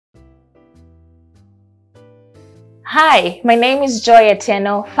Hi, my name is Joy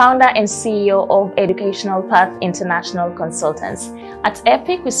Etieno, founder and CEO of Educational Path International Consultants. At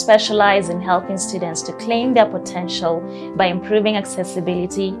EPIC, we specialize in helping students to claim their potential by improving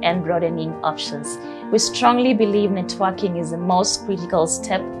accessibility and broadening options. We strongly believe networking is the most critical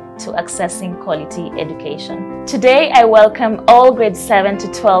step to accessing quality education. Today, I welcome all grade 7 to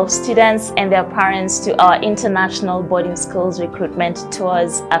 12 students and their parents to our International Boarding Schools Recruitment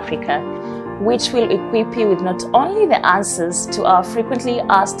Tours Africa, which will equip you with not only the answers to our frequently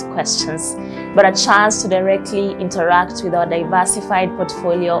asked questions, but a chance to directly interact with our diversified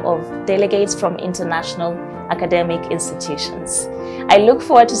portfolio of delegates from international academic institutions. I look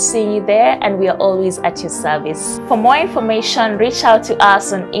forward to seeing you there, and we are always at your service. For more information, reach out to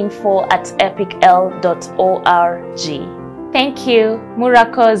us on info@epicl.org. Thank you.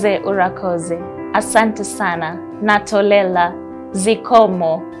 Murakoze urakoze. Asante sana. Natolela.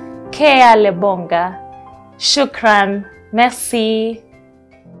 Zikomo. Kea lebonga. Shukran. Merci.